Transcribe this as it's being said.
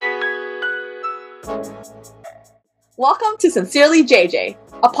Welcome to Sincerely JJ,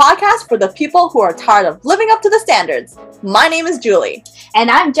 a podcast for the people who are tired of living up to the standards. My name is Julie.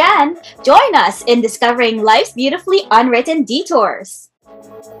 And I'm Jen. Join us in discovering life's beautifully unwritten detours. What's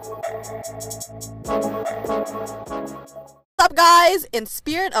up, guys? In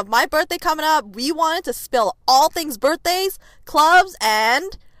spirit of my birthday coming up, we wanted to spill all things birthdays, clubs,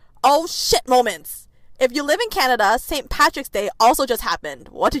 and oh shit moments. If you live in Canada, St. Patrick's Day also just happened.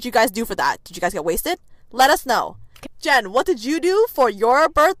 What did you guys do for that? Did you guys get wasted? Let us know. Jen, what did you do for your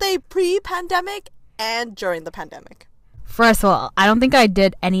birthday pre-pandemic and during the pandemic? First of all, I don't think I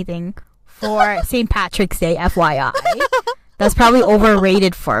did anything for St. Patrick's Day, FYI. That's probably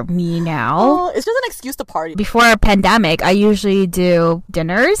overrated for me now. Oh, it's just an excuse to party. Before a pandemic, I usually do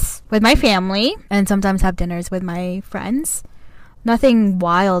dinners with my family and sometimes have dinners with my friends. Nothing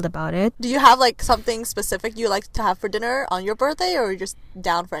wild about it. Do you have like something specific you like to have for dinner on your birthday, or are you just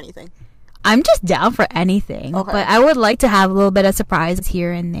down for anything? I'm just down for anything, Okay. but I would like to have a little bit of surprises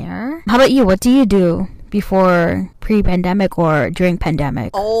here and there. How about you? What do you do before pre-pandemic or during pandemic?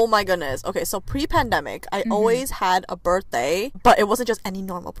 Oh my goodness. Okay, so pre-pandemic, I always had a birthday, but it wasn't just any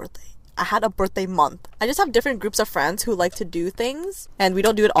normal birthday. I had a birthday month. I just have different groups of friends who like to do things, and we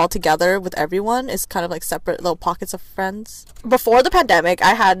don't do it all together with everyone. It's kind of like separate little pockets of friends. Before the pandemic,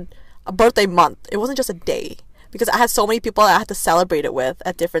 I had a birthday month. It wasn't just a day, because I had so many people that I had to celebrate it with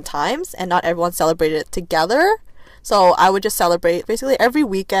at different times, and not everyone celebrated it together. So I would just celebrate basically every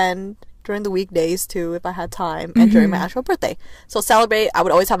weekend, during the weekdays too, if I had time, and during my actual birthday. So celebrate, I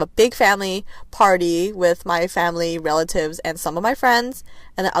would always have a big family party with my family, relatives, and some of my friends.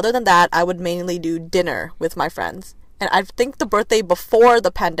 And then other than that, I would mainly do dinner with my friends. And I think the birthday before the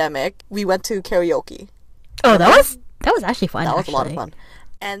pandemic, we went to karaoke. Oh, that was actually fun. That was a lot of fun.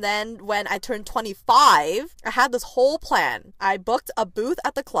 And then when I turned 25, I had this whole plan. I booked a booth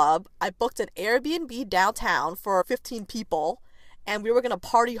at the club. I booked an Airbnb downtown for 15 people. And we were going to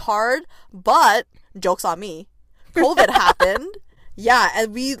party hard. But, joke's on me, COVID happened. Yeah,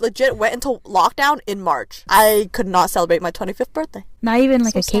 and we legit went into lockdown in March. I could not celebrate my 25th birthday. Not even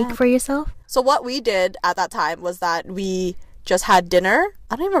like a cake sad. for yourself? So what we did at that time was that we just had dinner.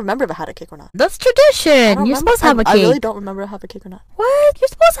 I don't even remember if I had a cake or not. That's tradition. You're supposed to have a cake. I really don't remember if I have a cake or not. What? You're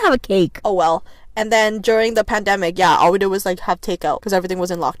supposed to have a cake. Oh well. And then during the pandemic, yeah, all we did was like have takeout because everything was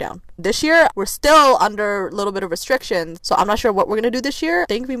in lockdown. This year, we're still under a little bit of restrictions, so I'm not sure what we're gonna do this year. I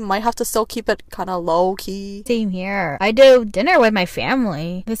think we might have to still keep it kind of low key. Same here. I do dinner with my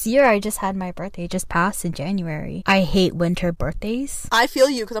family. This year, I just had my birthday just passed in January. I hate winter birthdays. I feel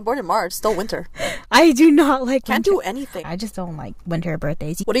you because I'm born in March, still winter. I do not like Can't winter. do anything. I just don't like winter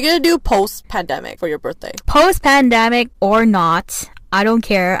birthdays. What are you gonna do post-pandemic for your birthday? Post-pandemic or not, I don't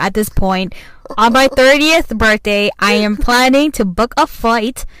care at this point. On my 30th birthday, I am planning to book a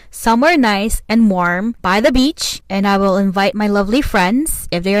flight somewhere nice and warm by the beach, and I will invite my lovely friends.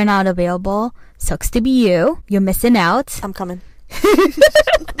 If they are not available, sucks to be you. You're missing out. I'm coming.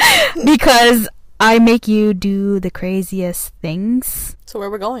 Because I make you do the craziest things. So where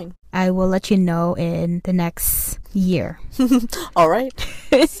we're going? I will let you know in the next year. All right.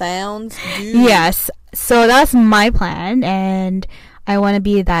 Sounds good. Yes. So that's my plan, and I want to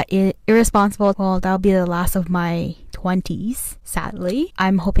be that irresponsible. Well, that'll be the last of my 20s, sadly.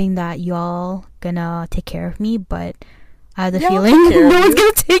 I'm hoping that y'all gonna take care of me, but I have the feeling no one's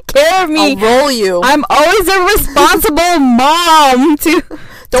gonna take care of me. I'll roll you. I'm always a responsible mom to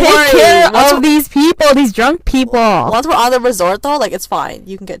take care of these people, these drunk people. Once we're on the resort though, like it's fine.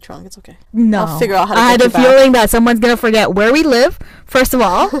 You can get drunk. It's okay. No. I'll figure out how to I get had a you back. feeling that someone's gonna forget where we live, first of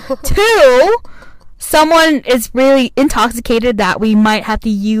all. Two, someone is really intoxicated that we might have to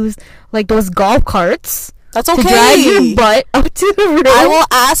use like those golf carts. That's okay. To drag your butt up to the room. I will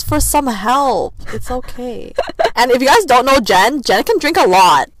ask for some help. It's okay. And if you guys don't know Jen can drink a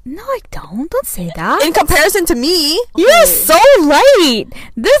lot. No, I don't. Don't say that. In comparison to me. You're so light.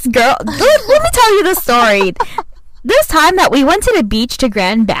 This girl. Let me tell you the story. This time that we went to the beach to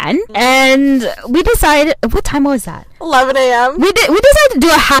Grand Bend, and we decided, what time was that? 11 a.m. We decided to do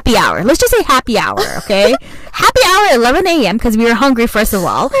a happy hour. Let's just say happy hour, okay? Happy hour at 11 a.m. because we were hungry, first of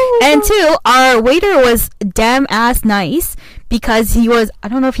all. And two, our waiter was damn ass nice because he was, I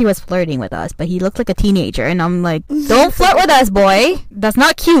don't know if he was flirting with us, but he looked like a teenager. And I'm like, don't flirt with us, boy. That's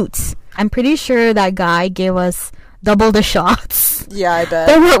not cute. I'm pretty sure that guy gave us double the shots. Yeah, I bet.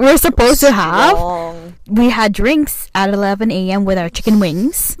 Than what we're supposed to have. Strong. We had drinks at 11 a.m. with our chicken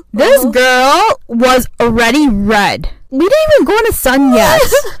wings. This girl was already red. We didn't even go in the sun yet.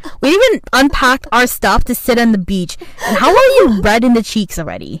 We even unpacked our stuff to sit on the beach. And how are you red in the cheeks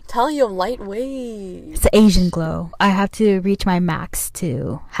already? Telling you, I'm lightweight. It's the Asian glow. I have to reach my max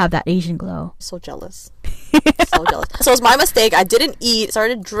to have that Asian glow. So jealous. So jealous. So it's my mistake. I didn't eat,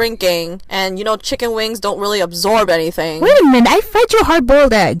 started drinking, and you know, chicken wings don't really absorb anything. Wait a minute, I fed you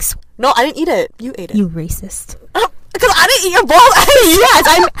hard-boiled eggs. No, I didn't eat it. You ate it. You racist. Because I didn't eat your boiled eggs. Yes,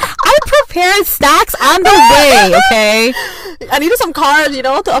 I prepared snacks on the way, okay? I needed some carbs, you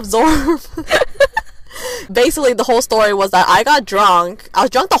know, to absorb. Basically, the whole story was that I got drunk. I was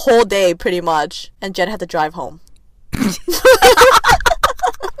drunk the whole day, pretty much. And Jen had to drive home.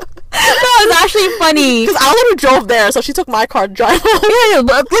 That was actually funny. Because I was the one who drove there, so she took my car to drive home. Yeah,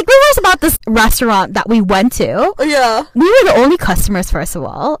 like, we was about this restaurant that we went to. Yeah. We were the only customers, first of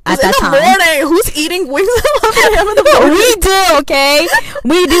all, at that time. In the morning, who's eating wings at 11 a.m. in the morning? We do, okay?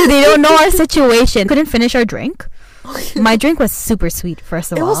 We do. They don't know our situation. Couldn't finish our drink. My drink was super sweet,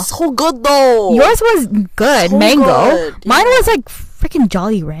 first of all. It was so good, though. Yours was good, so mango. Good. Mine was like freaking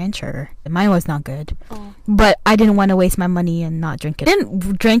Jolly Rancher. Mine was not good. Oh. But I didn't want to waste my money and not drink it. I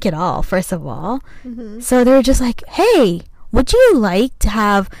didn't drink it all, first of all. Mm-hmm. So they were just like, hey, would you like to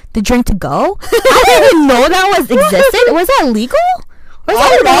have the drink to go? I didn't even know that was existed. Was that legal? Or was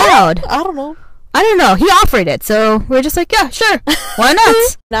that allowed? I don't know. I don't know. He offered it. So we were just like, yeah, sure. Why not?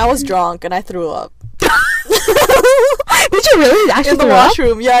 And I was drunk and I threw up. Did you really actually in the throw up?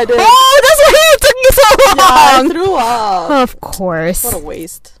 washroom? Yeah, I did. Oh, that's why it took me so Yeah, I long. threw up. Of course. What a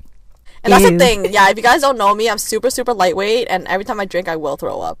waste. And that's the thing. Yeah, if you guys don't know me, I'm super, super lightweight. And every time I drink, I will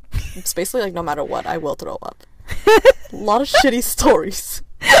throw up. It's basically like no matter what, I will throw up. A lot of shitty stories.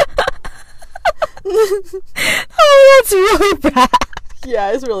 Oh, that's really bad.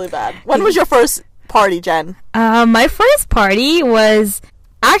 Yeah, it's really bad. When was your first party, Jen? My first party was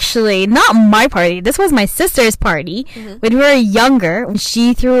actually not my party. This was my sister's party. When we were younger.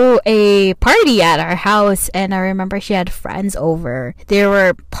 She threw a party at our house, and I remember she had friends over. They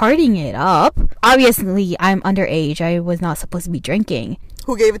were partying it up. Obviously, I'm underage. I was not supposed to be drinking.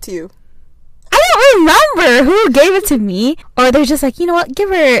 Who gave it to you? I don't remember who gave it to me. Or they're just like, you know what? Give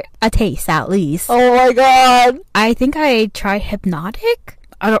her a taste at least. Oh my god. I think I tried Hypnotic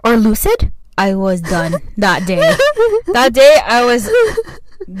or Lucid. I was done that day. That day, I was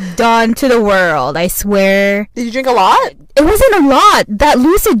done to the world. I swear. Did you drink a lot? It wasn't a lot. That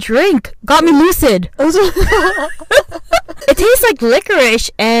Lucid drink got me lucid. It tastes like licorice,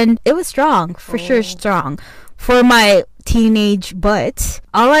 and it was strong. For sure strong. For my teenage butt,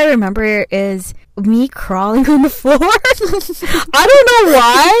 all I remember is me crawling on the floor. I don't know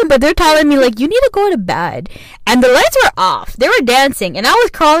why, but they're telling me, like, you need to go to bed. And the lights were off. They were dancing, and I was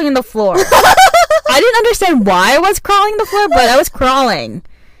crawling on the floor. I didn't understand why I was crawling on the floor, but I was crawling.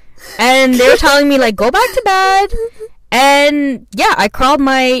 And they were telling me, like, go back to bed. And, yeah, I crawled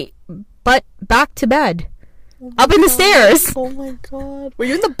my butt back to bed. Up in the stairs. Oh my god. Were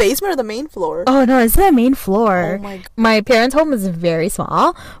you in the basement or the main floor? Oh no, it's the main floor. Oh my god. My parents' home is very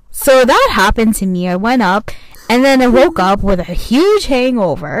small. So that happened to me. I went up, and then I woke up with a huge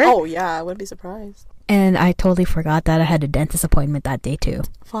hangover. Oh yeah, I wouldn't be surprised. And I totally forgot that I had a dentist appointment that day too.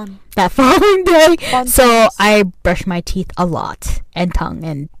 Fun. That following day. Fun So times. I brushed my teeth a lot, and tongue,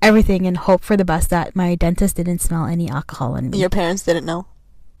 and everything, and hope for the best that my dentist didn't smell any alcohol in me. Your parents didn't know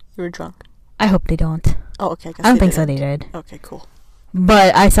you were drunk? I hope they don't. Oh, okay. I don't think so they did. Okay, cool.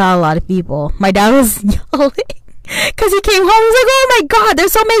 But I saw a lot of people. My dad was yelling because he came home. He was like, "Oh my god,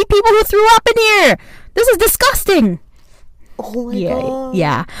 there's so many people who threw up in here. This is disgusting." Oh my god.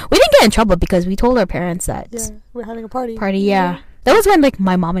 Yeah. We didn't get in trouble because we told our parents that We're having a party. Yeah. That was when, like,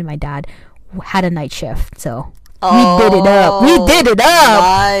 my mom and my dad had a night shift, so Oh, we did it up. We did it up.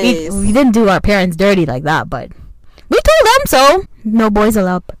 Nice. We didn't do our parents dirty like that, but we told them so. No boys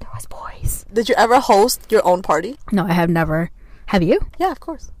allowed, but there was boys. Did you ever host your own party? No, I have never. Have you? Yeah, of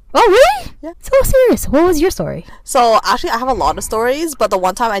course. Oh, really? Yeah. So serious. What was your story? So, actually, I have a lot of stories, but the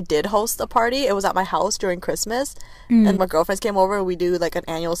one time I did host a party, it was at my house during Christmas, and my girlfriends came over, and we do, like, an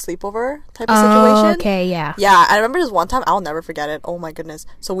annual sleepover type of situation. Okay, yeah. Yeah, I remember this one time, I'll never forget it. Oh my goodness.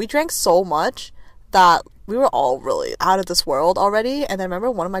 So, we drank so much that we were all really out of this world already, and then I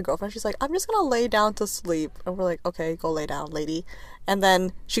remember one of my girlfriends, she's like, I'm just gonna lay down to sleep. And we're like, okay, go lay down, lady. And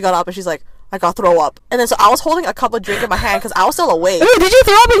then she got up, and she's like, I gotta throw up. And then so I was holding a cup of drink in my hand because I was still awake. Ooh, did you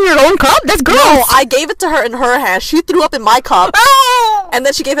throw up in your own cup? That's gross. No, I gave it to her in her hand. She threw up in my cup. Oh! And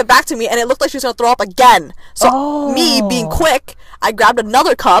then she gave it back to me, and it looked like she was gonna throw up again. So me being quick, I grabbed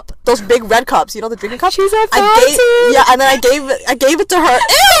another cup, those big red cups, you know, the drinking cups. She's a Yeah, and then I gave it to her.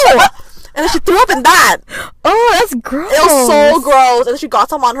 Ew! And then she threw up in that. Oh, that's gross. It was so gross. And then she got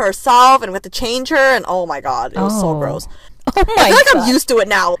some on herself, and we had to change her, and oh my god, it was so gross. Oh my I feel like god. I'm used to it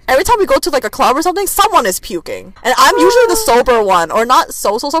now. Every time we go to like a club or something, someone is puking. And I'm usually the sober one. Or not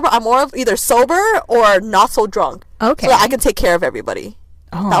so sober. I'm more of either sober or not so drunk. Okay. So that I can take care of everybody.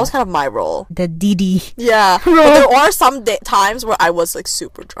 Oh. That was kind of my role. The DD. Yeah. But there are some times where I was like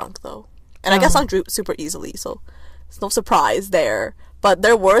super drunk though. And I guess I'm super easily. So it's no surprise there. But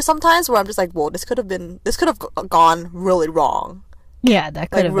there were some times where I'm just like, whoa, this could have gone really wrong. Yeah,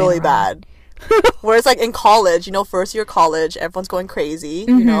 that could Like have really been wrong. bad. Whereas like in college, you know, first year college, everyone's going crazy,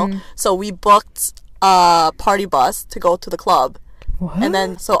 you know. So we booked a party bus to go to the club. What? And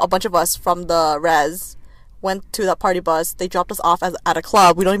then so a bunch of us from the res went to that party bus. They dropped us off at a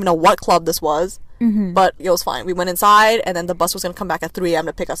club. We don't even know what club this was. But it was fine. We went inside, and then the bus was going to come back at 3 a.m.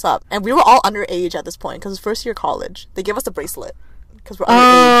 to pick us up. And we were all underage at this point because it was first year college. They gave us the bracelet because we're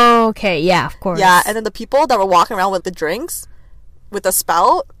underage. Oh, okay. Yeah, of course. Yeah, and then the people that were walking around with the drinks, with the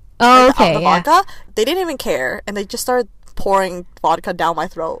spout, Oh, like okay. the Yeah. vodka, they didn't even care, and they just started pouring vodka down my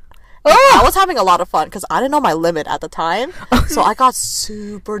throat. Oh! I was having a lot of fun because I didn't know my limit at the time, so I got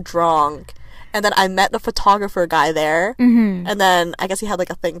super drunk. And then I met the photographer guy there, and then I guess he had like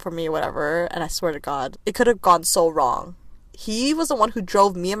a thing for me or whatever, and I swear to God, it could have gone so wrong. He was the one who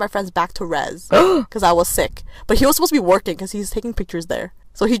drove me and my friends back to res because I was sick. But he was supposed to be working because he's taking pictures there.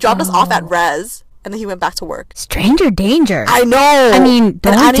 So he dropped us off at res, and then he went back to work. Stranger danger. I know. I mean,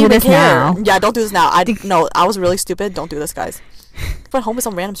 don't I didn't do even this now. Yeah, don't do this now. No, I was really stupid. Don't do this, guys. Went home with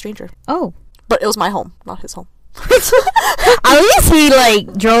some random stranger. Oh. But it was my home, not his home. At least he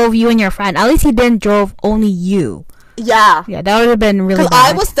like drove you and your friend. At least he didn't drove only you. Yeah. Yeah, that would have been really Because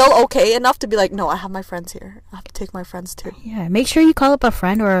bad. I was still okay enough to be like, no, I have my friends here. I have to take my friends too. Yeah, make sure you call up a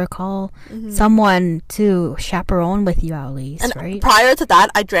friend or call someone to chaperone with you at least, And right? prior to that,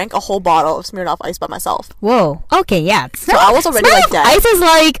 I drank a whole bottle of Smirnoff Ice by myself. Whoa. Okay, yeah. So I was already like dead. Ice is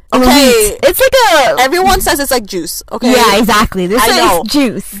like Okay. elite. It's like a Everyone says it's like juice, okay? yeah, exactly. This I is know.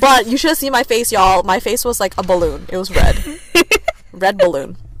 juice. But you should have seen my face, y'all. My face was like a balloon. It was red. Red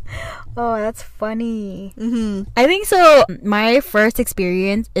balloon. Oh, that's funny. I think so. My first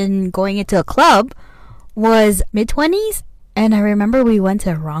experience in going into a club was mid-20s, and I remember we went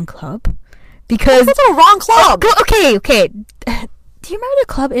to a wrong club because That's a wrong club. okay. Do you remember the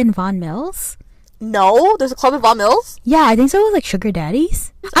club in Vaughan Mills? No, there's a club in Vaughan Mills. Yeah, I think so. It was like Sugar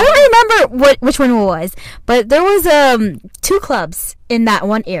Daddies. I don't remember which one it was, but there was 2 clubs in that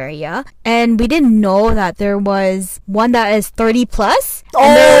one area, and we didn't know that there was one that is 30 plus,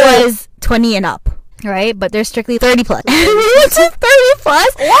 and there was 20 and up, right? But there's strictly 30 plus. And we went to 30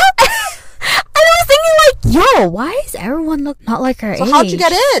 plus. What? And I was thinking like, yo, why is everyone look not like our age? So how'd you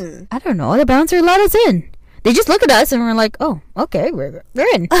get in? I don't know. The bouncer let us in. They just look at us and we're like, oh, okay, we're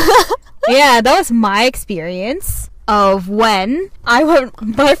in. Yeah, that was my experience of when I went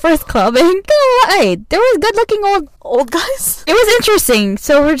my first club, and gonna lie, there was good looking Old guys? it was interesting.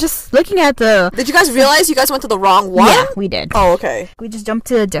 So we're just looking at the Did you guys realize you guys went to the wrong one? yeah, we did. Oh, okay. We just jumped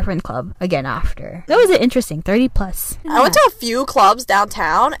to a different club again after. That was interesting. 30 plus. I went to a few clubs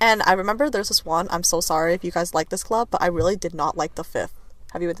downtown, and I remember there's this one. I'm so sorry if you guys like this club, but I really did not like the Fifth.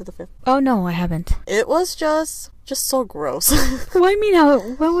 Have you been to the Fifth? Oh no, I haven't. It was just so gross. What do you mean?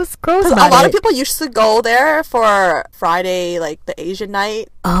 What was gross A about lot it? of people used to go there for Friday, like the Asian night.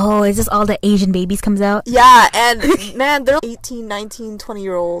 Oh, is this all the Asian babies comes out? Yeah, and man, they're 18, 19,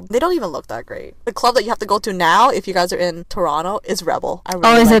 20-year-old. They don't even look that great. The club that you have to go to now, if you guys are in Toronto, is Rebel. I really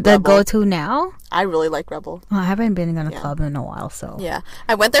Oh, is like it the Rebel. go-to now? I really like Rebel. Well, I haven't been in a club in a while, so Yeah.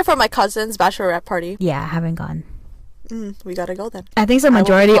 I went there for my cousin's bachelorette party. yeah, I haven't gone. We gotta go then. I think the I will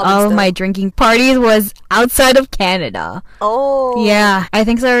majority club of still. my drinking parties was outside of Canada. Oh. Yeah, I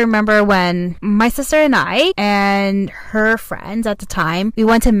think so. I remember when my sister and I and her friends at the time, we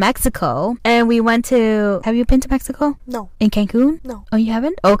went to Mexico, and we went to, have you been to Mexico? No. In Cancun? No. Oh, you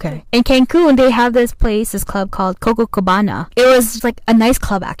haven't? Okay. In Cancun, they have this club called Coco Cabana. It was like a nice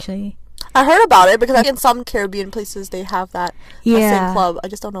club, actually. I heard about it because in some Caribbean places they have that same club. I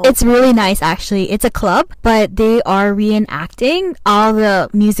just don't know. It's really nice, actually. It's a club, but they are reenacting all the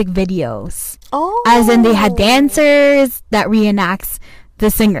music videos. Oh. As in, they had dancers that reenacts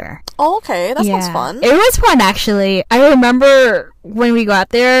the singer. Oh, okay. That sounds fun. It was fun, actually. I remember when we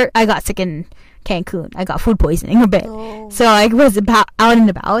got there, I got sick in Cancun. I got food poisoning a bit. Oh. So I was out and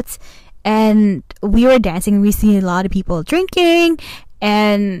about, and we were dancing. We see a lot of people drinking,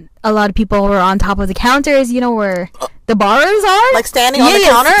 and a lot of people were on top of the counters, you know, where the bars are. Like standing on the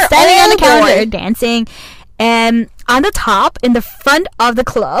Yes, counter? Standing on the Oh, counter, boy. dancing. And on the top, in the front of the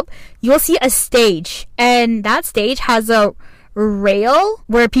club, you'll see a stage. And that stage has a rail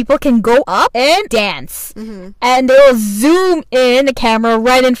where people can go up and dance. Mm-hmm. And they will zoom in the camera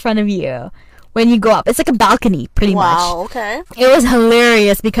right in front of you when you go up. It's like a balcony, pretty much. Wow, okay. It was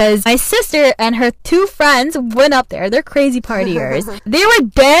hilarious because my sister and her 2 friends went up there. They're crazy partiers. They were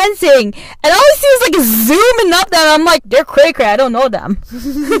dancing, and all I see was like zooming up them. I'm like, they're cray cray. I don't know them.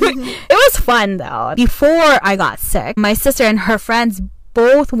 It was fun though. Before I got sick, my sister and her friends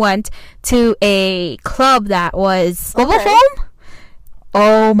both went to a club that was bubble foam.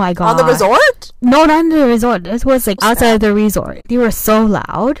 Oh my god. On the resort? No, not on the resort. This was like outside of the resort. They were so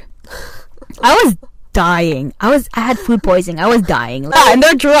loud. I was dying. I had food poisoning. I was dying. And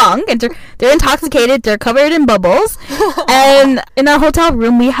they're drunk and they're intoxicated. They're covered in bubbles. And in our hotel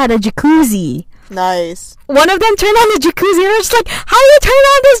room, we had a jacuzzi. Nice. One of them turned on the jacuzzi and I was just like, how do you turn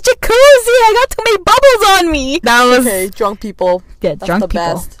on this jacuzzi? I got too many bubbles on me. That was... Okay, drunk people. Yeah, That's drunk the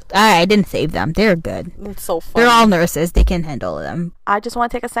people. Best. I didn't save them. They're good. It's so fun. They're all nurses. They can handle them. I just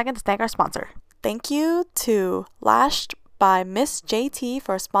want to take a second to thank our sponsor. Thank you to Lashed by Miss JT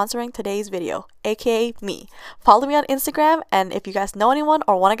for sponsoring today's video, aka me. Follow me on Instagram, and if you guys know anyone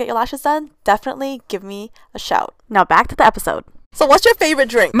or want to get your lashes done, definitely give me a shout. Now back to the episode. So what's your favorite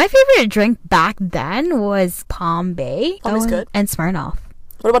drink? My favorite drink back then was Palm Bay. Palm Bay's good. And Smirnoff.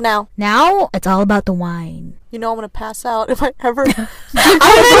 What about now? Now, it's all about the wine. You know I'm going to pass out if I ever... I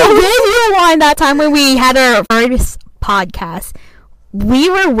remember you wine that time when we had our first podcast. We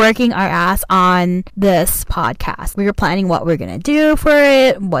were working our ass on this podcast. We were planning what we're going to do for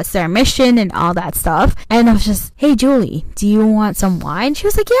it, what's our mission, and all that stuff. And I was just, hey, Julie, do you want some wine? She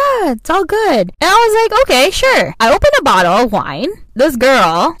was like, yeah, it's all good. And I was like, okay, sure. I opened a bottle of wine. This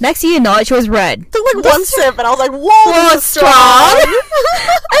girl, next thing you know, she was red. Took like one sip, and I was like, whoa, this is strong. And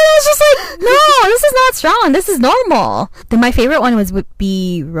I was just like, no, this is not strong. This is normal. Then my favorite one would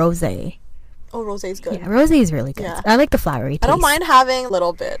be rosé. Oh, rosé's good. Yeah, rosé is really good. Yeah. I like the flowery taste. I don't mind having a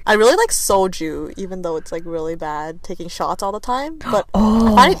little bit. I really like soju, even though it's like really bad taking shots all the time. But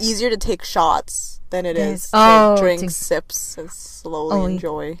I find it easier to take shots than it is to drink sips and slowly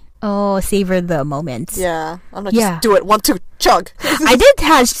enjoy. Oh, savor the moments. Yeah. I'm not just do it. 1, 2, chug. I did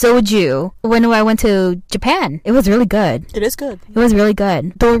have soju when I went to Japan. It was really good. It is good. It was really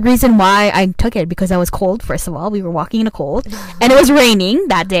good. The reason why I took it because I was cold, first of all. We were walking in the cold. And it was raining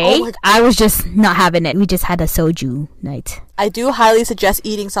that day. Oh I was just not having it. We just had a soju night. I do highly suggest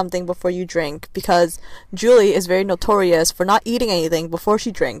eating something before you drink because Julie is very notorious for not eating anything before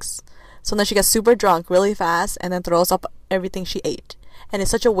she drinks. So then she gets super drunk really fast and then throws up everything she ate. And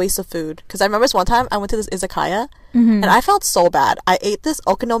it's such a waste of food. Because I remember this one time I went to this izakaya and I felt so bad. I ate this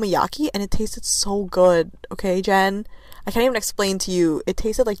okonomiyaki and it tasted so good. Okay, Jen? I can't even explain to you. It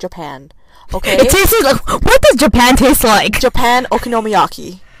tasted like Japan. Okay? It tasted like... What does Japan taste like? Japan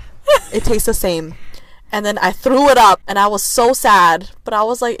okonomiyaki. It tastes the same. And then I threw it up and I was so sad. But I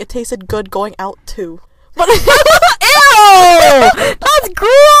was like, it tasted good going out too. But Ew! That's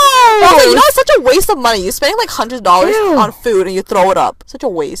gross! Also, you know, it's such a waste of money. You're spending like $100 on food and you throw it up. Such a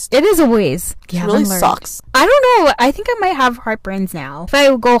waste. It is a waste. It really sucks. I don't know. I think I might have heartburns now. If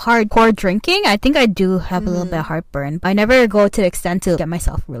I go hardcore drinking, I think I do have a little bit of heartburn. I never go to the extent to get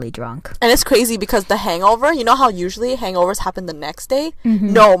myself really drunk. And it's crazy because the hangover, you know how usually hangovers happen the next day?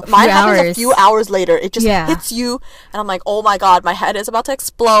 No, mine happens a few hours later. It just hits you and I'm like, oh my god, my head is about to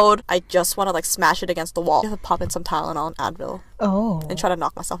explode. I just want to like smash it against the wall. I have to pop in some Tylenol and Advil. Oh. And try to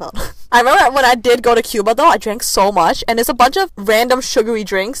knock myself out. I remember when I did go to Cuba though, I drank so much and it's a bunch of random sugary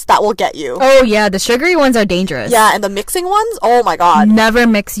drinks that will get you. Oh yeah, the sugary ones are dangerous. Yeah, and the mixing ones, oh my god. Never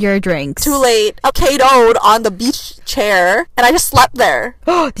mix your drinks. Too late. I KO'd on the beach chair and I just slept there.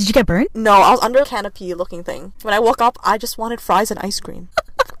 Oh, did you get burnt? No, I was under a canopy looking thing. When I woke up, I just wanted fries and ice cream.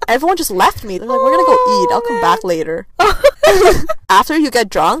 Everyone just left me. They're like, we're gonna go eat. I'll come back later. After you get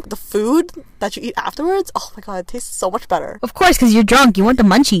drunk, the food that you eat afterwards, oh my god, it tastes so much better. Of course, because you're drunk. You want the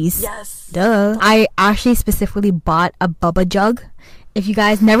munchies. Yes. Duh. I actually specifically bought a Bubba Jug. If you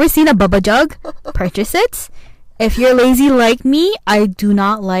guys never seen a Bubba Jug, purchase it. If you're lazy like me, I do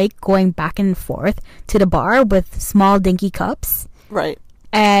not like going back and forth to the bar with small dinky cups. Right.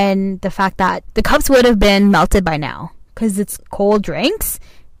 And the fact that the cups would have been melted by now because it's cold drinks.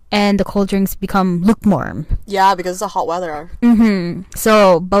 And the cold drinks become lukewarm. Yeah, because it's the hot weather.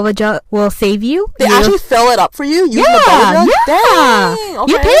 So, Bubba Jug will save you. They actually fill it up for you using the Bubba Jug? Yeah. Dang,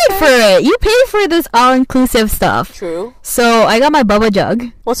 okay, you paid for it. You paid for this all-inclusive stuff. True. So, I got my Bubba Jug.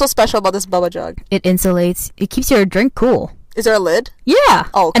 What's so special about this Bubba Jug? It insulates. It keeps your drink cool. Is there a lid? Yeah.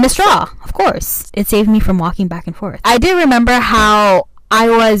 Oh, and a straw, of course. It saved me from walking back and forth. I did remember how I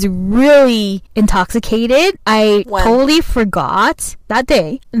was really intoxicated. I totally forgot that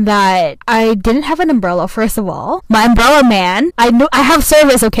day that I didn't have an umbrella, first of all. My umbrella man, I have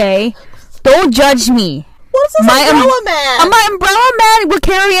service, okay? Don't judge me. What's this umbrella man? My umbrella man will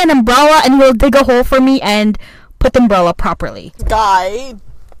carry an umbrella and he'll dig a hole for me and put the umbrella properly. Guy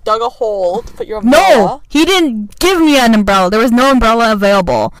dug a hole to put your umbrella. No, he didn't give me an umbrella. There was no umbrella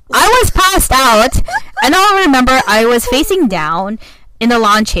available. I was passed out, and I remember I was facing down in the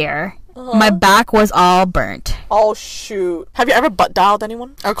lawn chair. My back was all burnt. Oh shoot! Have you ever butt dialed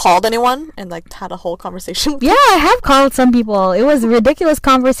anyone or called anyone and like had a whole conversation with Yeah, I have called some people. It was a ridiculous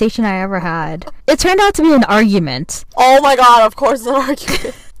conversation I ever had. It turned out to be an argument. Oh my god! Of course, it's an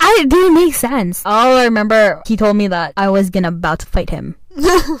argument. It didn't make sense. All I remember, he told me that I was about to fight him.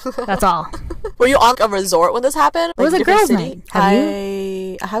 That's all. Were you on a resort when this happened? It was a girls' night. Have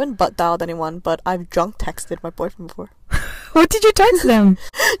you? I haven't butt dialed anyone, but I've drunk texted my boyfriend before. What did you text them?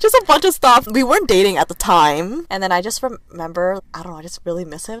 Just a bunch of stuff. We weren't dating at the time, and then I just remember, I don't know, I just really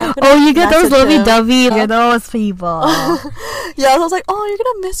miss him. Oh, you get those lovey-dovey. You're those people. Yeah, I was like, oh, you're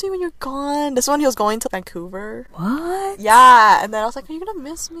gonna miss me when you're gone. This one, he was going to Vancouver. What? Yeah, and then I was like, are you gonna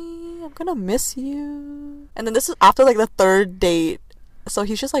miss me? I'm gonna miss you. And then this is after like the third date. So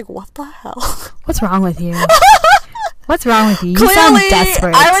he's just like, what the hell? What's wrong with you? What's wrong with you? You Clearly, sound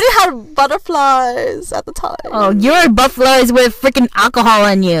desperate. I already had butterflies at the time. Oh, your butterflies with freaking alcohol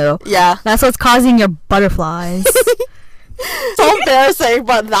in you. Yeah. That's what's causing your butterflies. So embarrassing,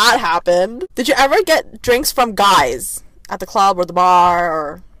 but that happened. Did you ever get drinks from guys at the club or the bar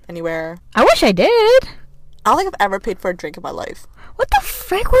or anywhere? I wish I did. I don't think I've ever paid for a drink in my life. What the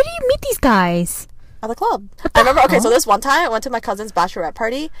frick? Where do you meet these guys? At the club. I remember, okay, so this one time I went to my cousin's bachelorette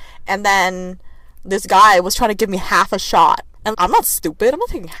party, and then this guy was trying to give me half a shot. And I'm not stupid. I'm not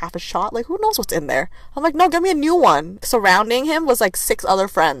taking half a shot. Like, who knows what's in there? I'm like, no, get me a new one. Surrounding him was like 6 other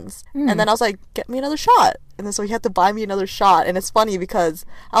friends. And then I was like, get me another shot. And then so he had to buy me another shot. And it's funny because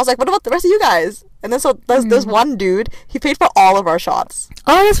I was like, what about the rest of you guys? And then so there's one dude, he paid for all of our shots.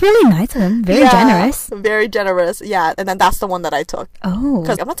 Oh, that's really nice of him. Very generous. Very generous. Yeah. And then that's the one that I took. Oh.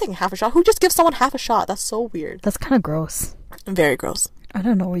 Because I'm not taking half a shot. Who just gives someone half a shot? That's so weird. That's kind of gross. Very gross. I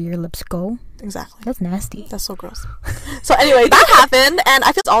don't know where your lips go. Exactly. That's nasty. That's so gross. So anyway, that happened, and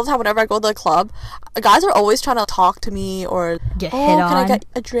I feel all the time whenever I go to the club, guys are always trying to talk to me or get hit on. Can I get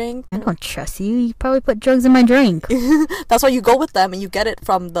a drink? I don't trust you. You probably put drugs in my drink. That's why you go with them and you get it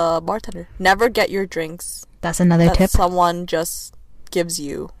from the bartender. Never get your drinks. That's another tip. Someone just gives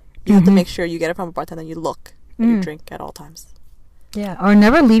you. You have to make sure you get it from a bartender and you look at your drink at all times. Yeah, or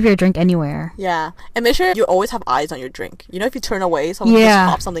never leave your drink anywhere. Yeah, and make sure you always have eyes on your drink. You know, if you turn away, someone just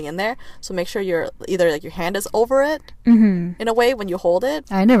pops something in there. So make sure you're either like your hand is over it in a way when you hold it.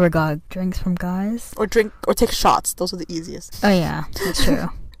 I never got drinks from guys. Or take shots. Those are the easiest. Oh yeah, that's true.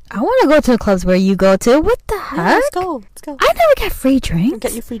 I want to go to the clubs where you go to. What the heck? Yeah, let's go. I never get free drinks. I'll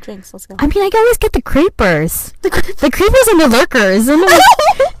get you free drinks. Let's go. I mean, I can always get the creepers. The creepers and the lurkers. And the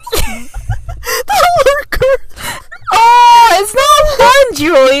lurkers. Oh, it's not fun,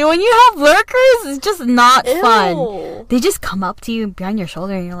 Julie. When you have lurkers, it's just not fun. They just come up to you behind your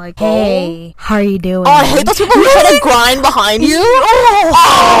shoulder and you're like, hey, how are you doing? Oh, I hate those people who try to grind behind you.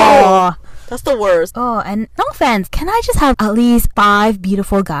 Oh. That's the worst. Oh, and no offense, can I just have at least 5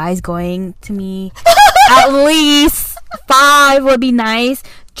 beautiful guys going to me? At least 5 would be nice.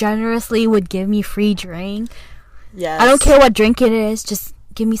 Generously would give me free drink. Yes. I don't care what drink it is. Just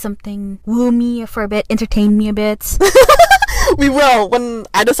give me something. Woo me for a bit. Entertain me a bit. We will when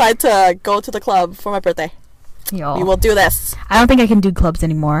I decide to go to the club for my birthday. Yo. We will do this. I don't think I can do clubs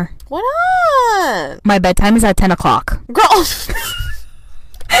anymore. Why not? My bedtime is at 10 o'clock. Girl.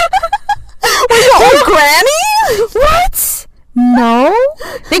 Were you old granny? What? No.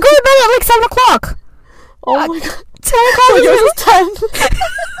 They go to bed at like 7 o'clock. Oh my god. 10 o'clock so yours is 10.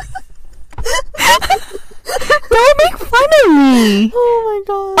 Don't make fun of me. Oh my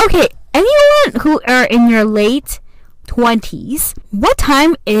god. Okay, anyone who are in your late 20s, what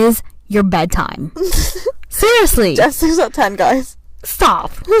time is your bedtime? Seriously. Jess's at 10, guys.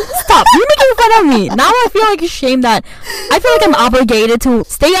 Stop. You're making fun of me. Now I feel like ashamed that I feel like I'm obligated to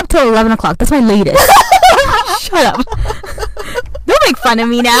stay up till 11 o'clock. That's my latest. Shut up. Don't make fun of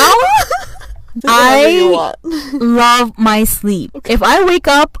me now. I love my sleep. Okay. If I wake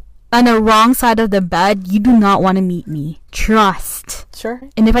up on the wrong side of the bed, you do not want to meet me. Trust. Sure.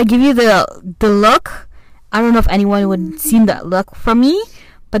 And if I give you the look, I don't know if anyone would seen that look from me,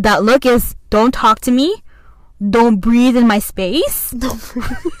 but that look is don't talk to me. Don't breathe in my space. Don't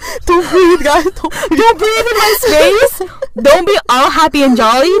breathe, guys. Don't breathe in my space. Don't be all happy and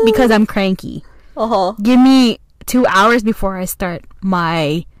jolly because I'm cranky. Uh-huh. Give me 2 hours before I start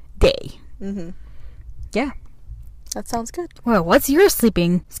my day. Yeah. That sounds good. Well, what's your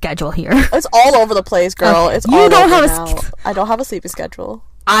sleeping schedule here? It's all over the place, girl. It's you all don't over have now. I don't have a sleeping schedule.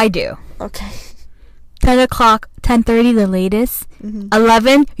 I do. Okay. 10 o'clock, 10:30 the latest.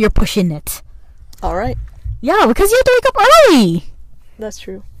 11, you're pushing it. All right. Yeah, because you have to wake up early. That's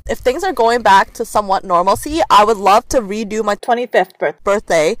true. If things are going back to somewhat normalcy, I would love to redo my 25th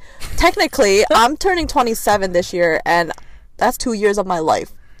birthday. Technically, I'm turning 27 this year, and that's 2 years of my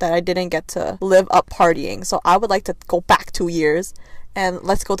life that I didn't get to live up partying. So I would like to go back 2 years and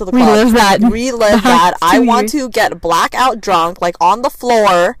let's go to the club. Relive that. I want to get blackout drunk, like on the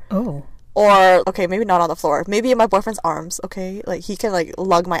floor. Oh. Or, okay, maybe not on the floor. Maybe in my boyfriend's arms, okay? Like, he can, like,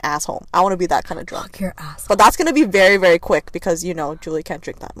 lug my ass home. I want to be that kind of drunk. Lug your ass. But that's going to be very, very quick because, you know, Julie can't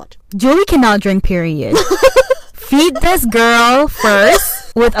drink that much. Julie cannot drink, period. Feed this girl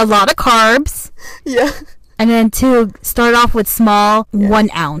first with a lot of carbs. Yeah. And then to start off with small, 1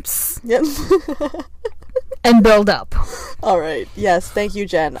 ounce. Yep. And build up. All right. Yes. Thank you,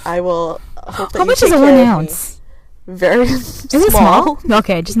 Jen. I will hope that How you much take is a care 1 of ounce? Me. Very Is it small?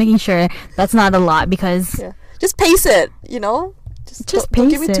 Okay, just making sure that's not a lot because... Yeah. Just pace it, you know? Just don't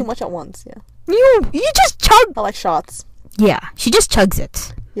pace give me it. too much at once, yeah. You just chug... I like shots. Yeah, she just chugs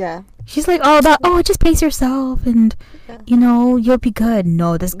it. Yeah. She's like all about, just pace yourself and, you know, you'll be good.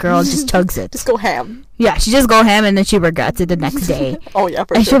 No, this girl just chugs it. Just go ham. Yeah, she just go ham and then she regrets it the next day. Oh, yeah,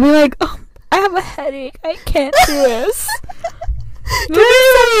 for and sure. she'll be like, I have a headache. I can't do this.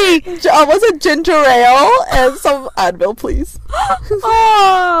 Was it ginger ale and some Advil, please?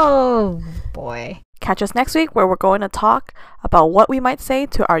 Oh, boy. Catch us next week where we're going to talk about what we might say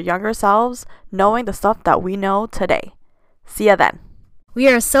to our younger selves, knowing the stuff that we know today. See ya then. We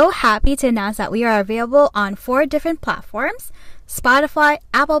are so happy to announce that we are available on 4 different platforms: Spotify,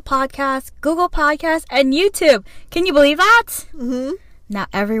 Apple Podcasts, Google Podcasts, and YouTube. Can you believe that? Mm-hmm. Now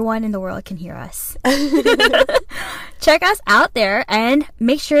everyone in the world can hear us. Check us out there and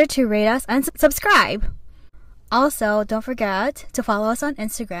make sure to rate us and subscribe. Also, don't forget to follow us on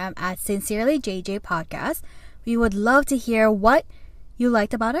Instagram at SincerelyJJ Podcast. We would love to hear what you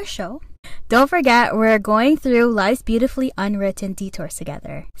liked about our show. Don't forget, we're going through life's beautifully unwritten detours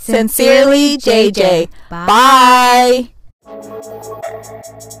together. Sincerely, JJ. Bye.